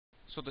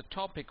So the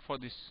topic for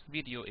this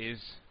video is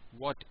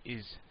what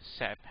is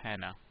SAP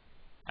HANA.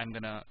 I'm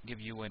gonna give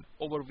you an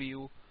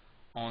overview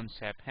on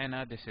SAP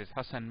HANA. This is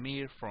Hassan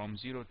Mir from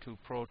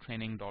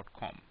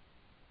 02protraining.com.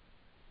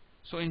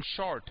 So in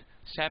short,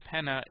 SAP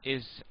HANA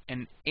is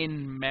an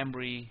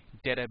in-memory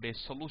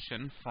database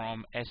solution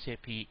from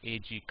SAP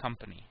AG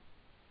company.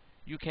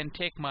 You can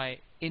take my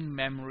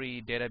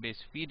in-memory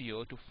database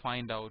video to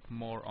find out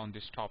more on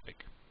this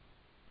topic.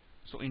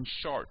 So in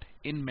short,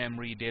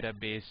 in-memory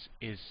database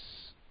is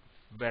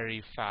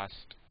very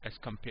fast as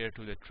compared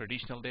to the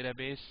traditional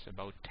database,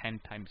 about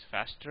 10 times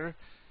faster,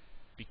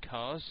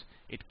 because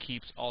it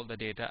keeps all the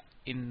data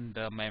in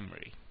the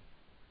memory.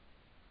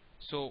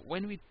 So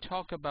when we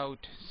talk about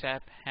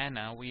SAP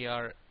HANA, we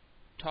are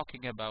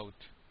talking about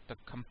the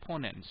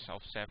components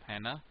of SAP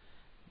HANA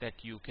that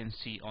you can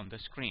see on the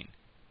screen.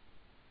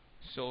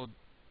 So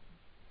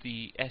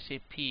the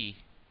SAP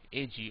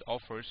AG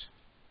offers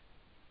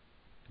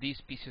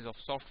these pieces of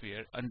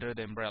software under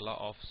the umbrella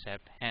of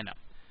SAP HANA.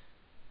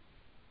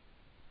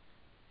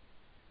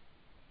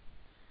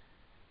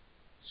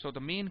 So the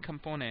main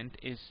component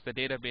is the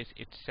database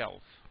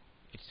itself.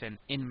 It's an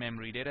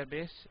in-memory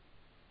database.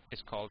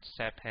 It's called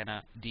SAP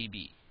HANA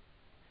DB.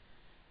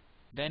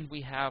 Then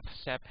we have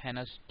SAP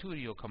HANA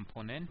Studio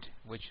component,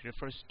 which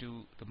refers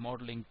to the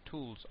modeling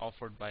tools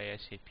offered by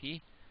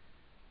SAP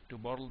to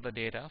model the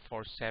data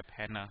for SAP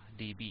HANA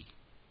DB.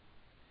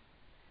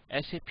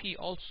 SAP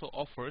also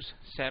offers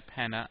SAP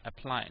HANA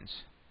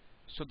Appliance.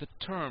 So the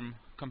term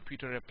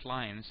computer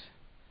appliance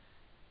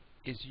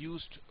is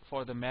used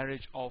for the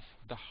marriage of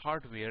the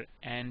hardware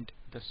and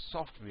the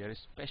software,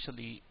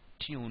 especially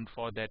tuned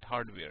for that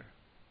hardware.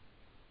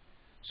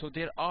 So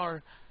there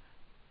are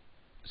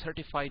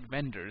certified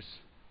vendors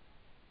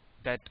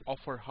that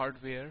offer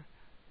hardware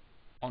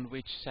on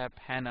which SAP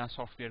HANA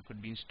software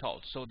could be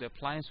installed. So the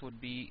appliance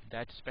would be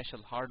that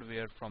special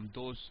hardware from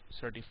those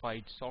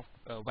certified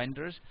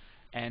vendors,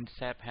 and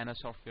SAP HANA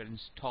software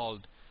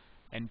installed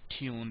and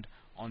tuned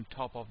on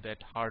top of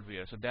that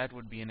hardware. So that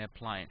would be an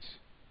appliance.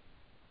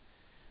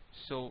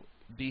 So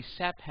the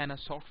SAP HANA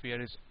software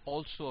is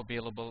also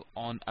available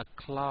on a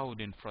cloud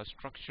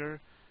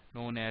infrastructure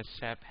known as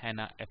SAP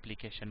HANA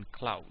Application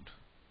Cloud.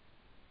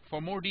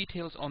 For more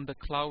details on the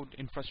cloud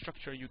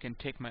infrastructure, you can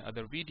take my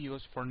other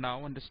videos. For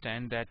now,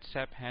 understand that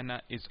SAP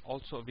HANA is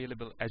also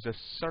available as a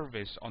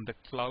service on the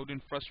cloud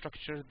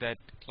infrastructure that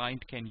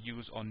client can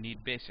use on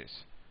need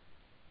basis.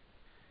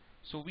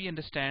 So we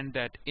understand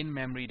that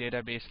in-memory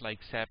database like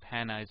SAP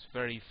HANA is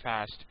very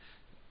fast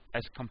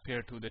as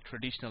compared to the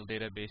traditional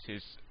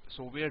databases.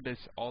 So where does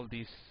all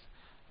this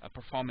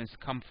performance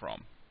come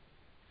from?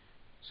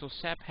 So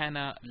SAP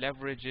HANA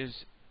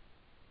leverages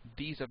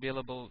these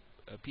available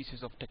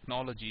pieces of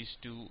technologies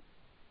to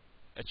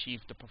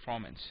achieve the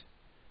performance.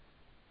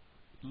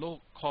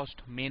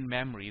 Low-cost main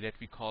memory that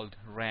we called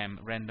RAM,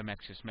 random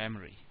access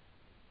memory.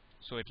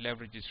 So it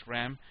leverages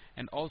RAM,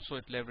 and also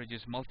it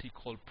leverages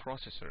multi-core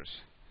processors.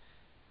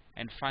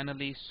 And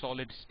finally,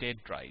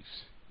 solid-state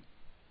drives.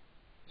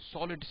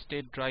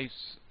 Solid-state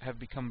drives have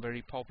become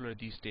very popular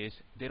these days.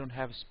 They don't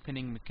have a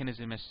spinning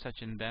mechanism as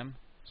such in them,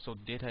 so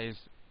data is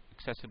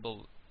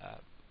accessible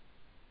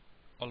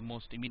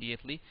almost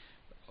immediately.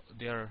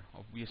 They are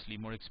obviously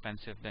more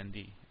expensive than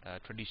the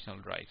traditional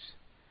drives.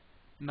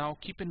 Now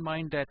keep in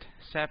mind that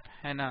SAP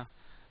HANA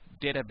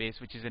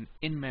database, which is an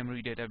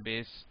in-memory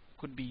database,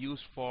 could be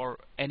used for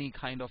any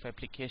kind of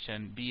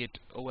application, be it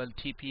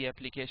OLTP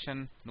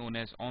application known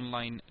as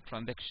online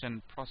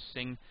transaction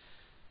processing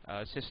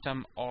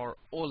system, or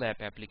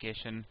OLAP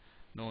application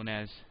known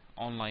as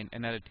online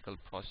analytical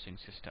processing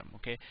system.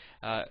 Okay,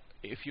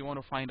 if you want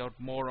to find out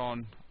more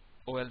on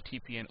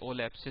OLTP and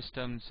OLAP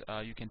systems,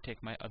 you can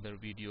take my other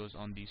videos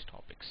on these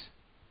topics.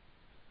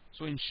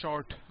 So in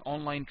short,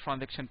 online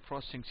transaction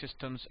processing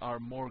systems are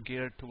more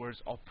geared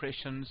towards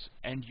operations.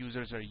 End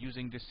users are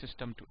using this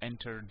system to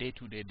enter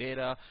day-to-day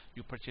data.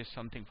 You purchase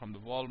something from the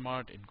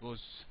Walmart, it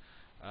goes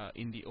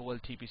in the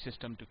OLTP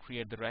system to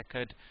create the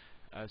record.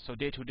 So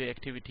day-to-day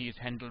activity is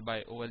handled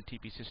by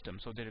OLTP system.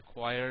 So they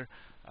require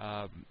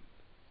a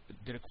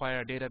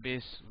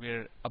database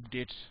where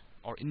updates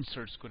or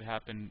inserts could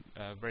happen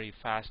very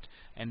fast,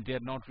 and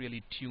they're not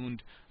really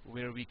tuned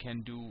where we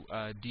can do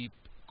deep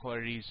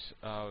queries,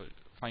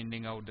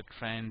 finding out the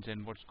trends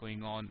and what's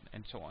going on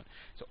and so on.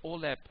 So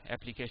OLAP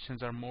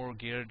applications are more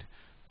geared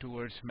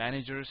towards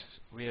managers,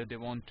 where they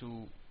want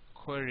to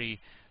query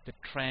the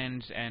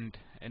trends and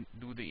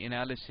do the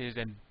analysis,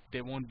 and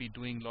they won't be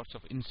doing lots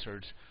of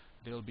inserts.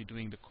 They'll be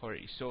doing the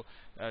query. So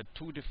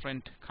two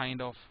different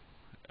kind of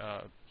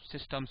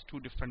systems, two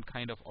different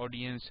kind of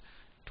audience,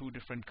 two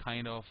different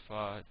kind of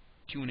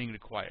tuning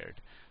required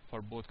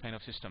for both kind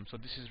of systems. So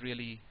this is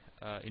really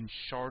in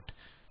short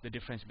the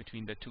difference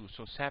between the two.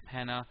 So SAP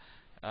HANA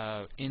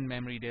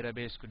in-memory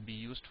database could be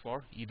used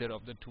for either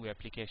of the two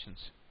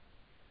applications.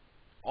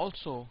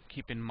 Also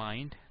keep in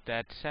mind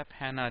that SAP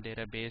HANA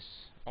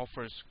database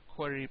offers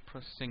query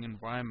processing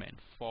environment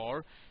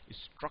for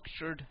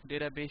structured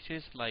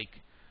databases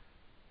like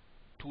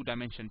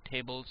two-dimension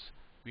tables,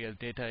 where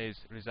data is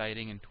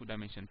residing in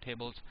two-dimension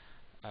tables,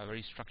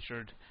 very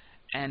structured,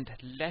 and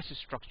less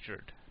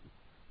structured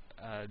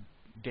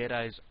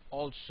data is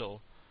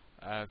also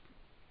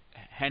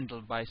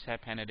handled by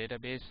SAP HANA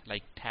database,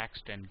 like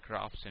text and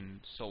graphs and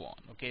so on.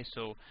 Okay,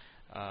 so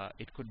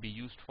it could be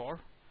used for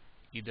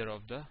either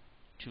of the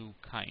two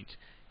kinds.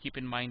 Keep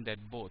in mind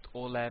that both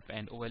OLAP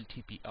and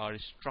OLTP are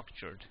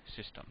structured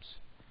systems.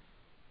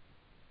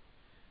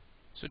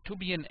 So to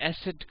be an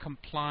ACID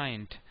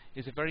compliant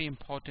is a very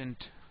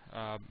important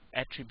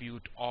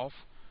attribute of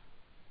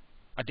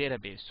a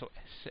database. So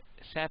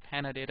SAP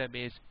HANA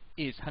database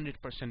is 100%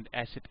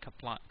 ACID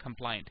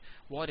compliant.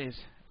 What is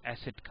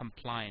ACID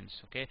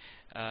compliance? Okay,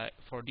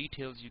 for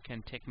details you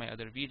can take my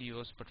other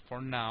videos, but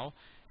for now,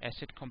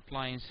 ACID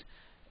compliance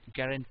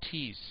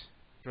guarantees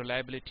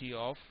reliability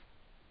of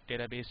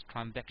database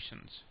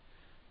transactions.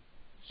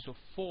 So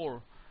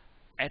 4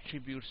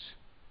 attributes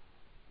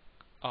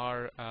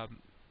are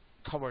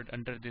covered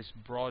under this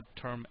broad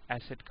term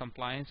ACID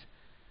compliance: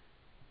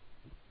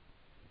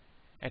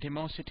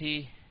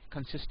 atomicity,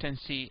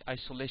 consistency,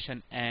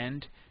 isolation,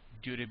 and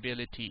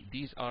durability.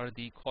 These are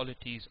the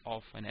qualities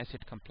of an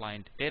ACID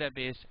compliant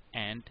database,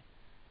 and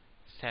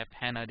SAP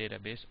HANA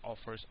database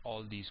offers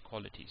all these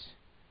qualities.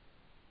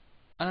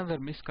 Another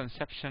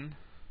misconception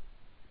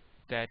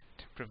that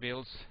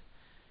prevails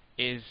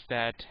is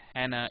that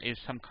HANA is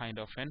some kind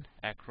of an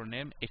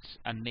acronym. It's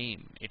a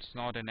name. It's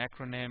not an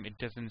acronym. It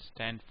doesn't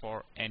stand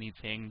for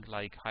anything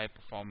like high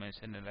performance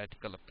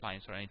analytical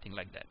appliance or anything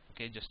like that.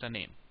 Okay, just a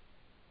name.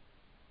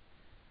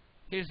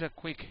 Here's a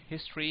quick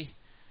history.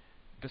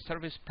 The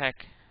Service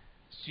Pack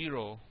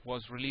 0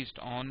 was released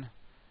on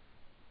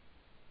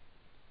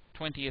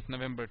 20th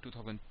November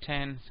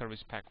 2010.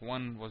 Service Pack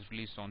 1 was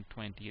released on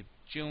 20th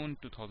June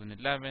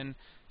 2011.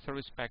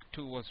 Service Pack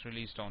 2 was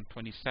released on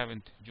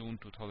 27th June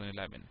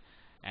 2011.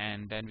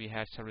 And then we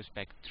had Service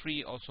Pack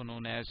 3, also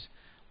known as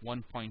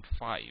 1.5,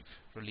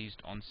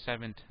 released on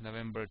 7th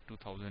November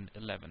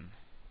 2011.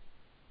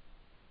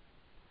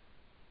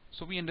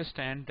 So we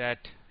understand that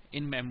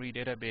in-memory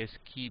database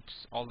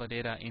keeps all the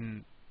data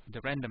in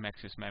the random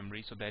access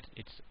memory so that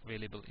it's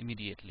available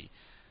immediately.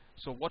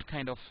 So what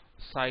kind of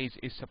size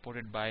is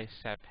supported by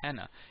SAP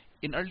HANA?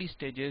 In early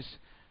stages,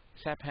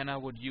 SAP HANA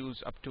would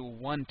use up to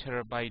 1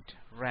 terabyte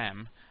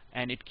RAM,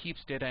 and it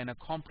keeps data in a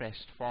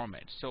compressed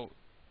format. So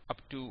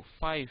up to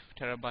 5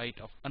 terabyte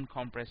of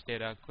uncompressed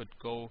data could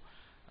go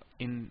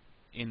in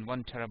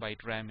 1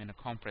 terabyte RAM in a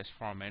compressed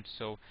format.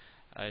 So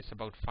it's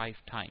about 5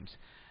 times.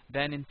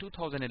 Then in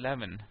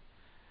 2011,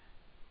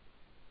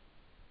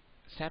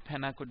 SAP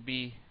HANA could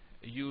be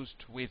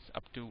used with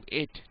up to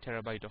 8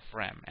 terabyte of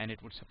RAM, and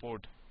it would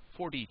support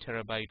 40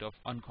 terabyte of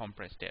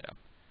uncompressed data.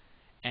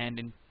 And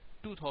in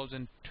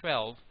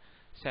 2012,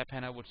 SAP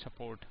HANA would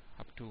support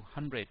up to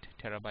 100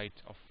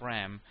 terabytes of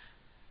RAM,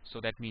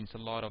 so that means a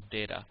lot of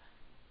data.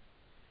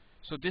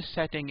 So this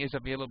setting is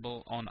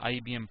available on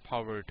IBM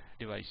powered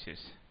devices.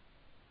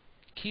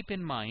 Keep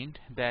in mind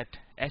that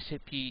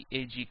SAP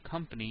AG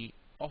company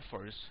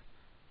offers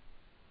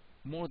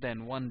more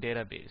than one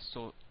database.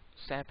 So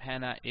SAP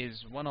HANA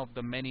is one of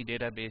the many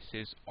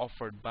databases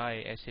offered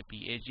by SAP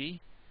AG.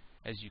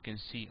 As you can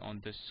see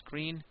on the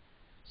screen,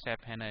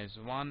 SAP HANA is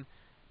one,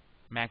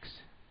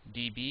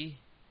 MaxDB,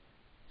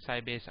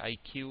 Sybase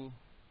IQ,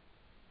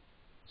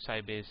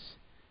 Sybase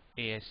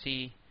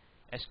ASE,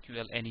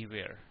 SQL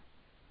Anywhere.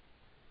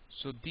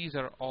 So these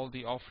are all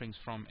the offerings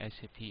from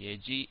SAP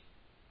AG.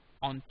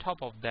 On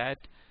top of that,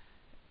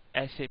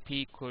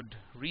 SAP could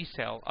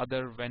resell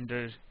other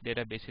vendors'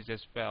 databases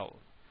as well.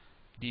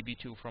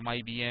 DB2 from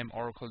IBM,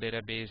 Oracle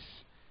database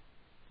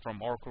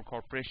from Oracle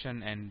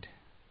Corporation, and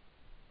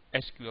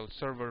SQL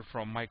Server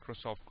from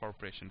Microsoft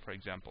Corporation, for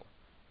example.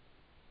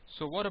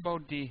 So what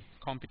about the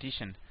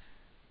competition?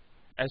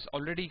 As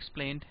already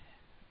explained,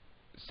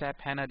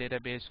 SAP HANA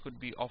database could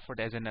be offered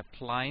as an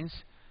appliance.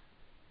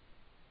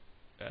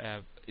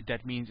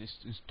 That means it's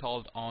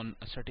installed on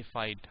a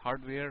certified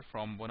hardware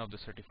from one of the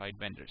certified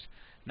vendors.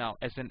 Now,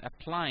 as an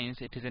appliance,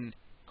 it is in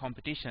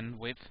competition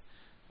with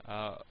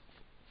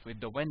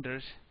the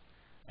vendors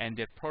and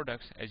their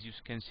products, as you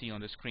can see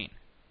on the screen.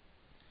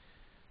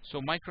 So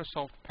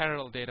Microsoft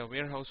Parallel Data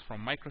Warehouse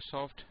from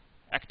Microsoft,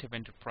 Active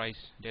Enterprise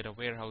Data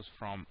Warehouse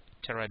from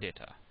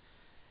Teradata,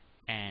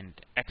 and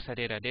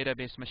Exadata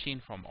Database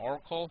Machine from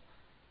Oracle,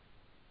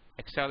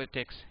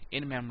 Exalytics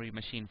In-Memory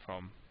Machine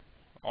from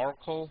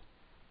Oracle,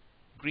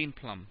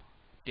 Greenplum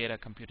Data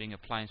Computing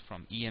Appliance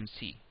from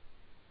EMC,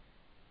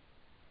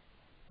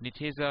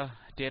 Netezza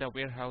Data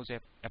Warehouse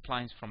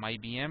Appliance from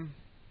IBM,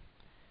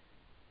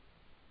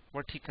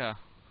 Vertica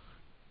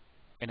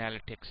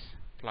Analytics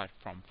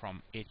Platform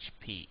from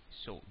HP.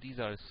 So these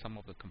are some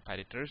of the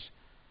competitors.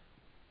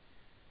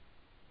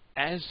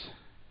 As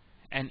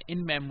an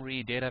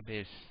in-memory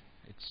database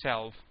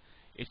itself,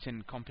 it's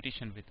in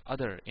competition with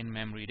other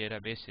in-memory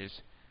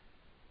databases.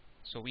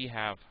 So we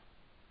have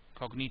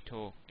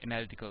Cognito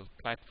Analytical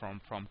Platform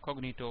from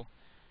Cognito,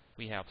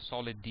 we have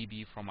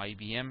SolidDB from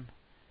IBM,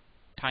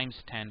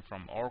 Timestamp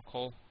from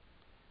Oracle,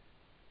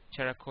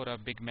 Terracotta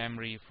Big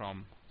Memory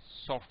from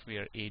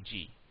Software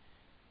AG,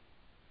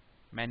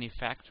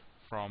 Manifact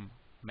from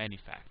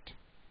Manufact.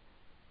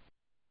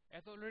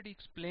 As already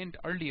explained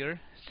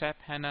earlier, SAP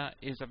HANA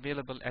is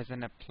available as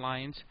an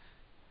appliance,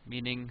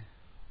 meaning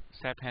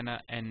SAP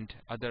HANA and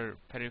other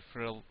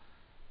peripheral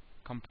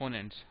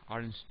components are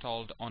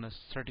installed on a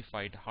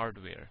certified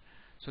hardware.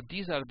 So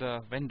these are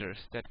the vendors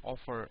that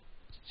offer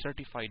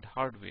certified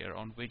hardware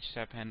on which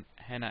SAP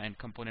HANA and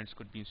components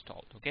could be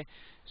installed. Okay,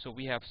 so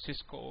we have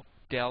Cisco,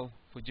 Dell,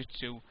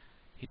 Fujitsu,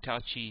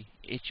 Hitachi,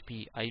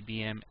 HP,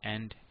 IBM,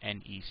 and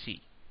NEC.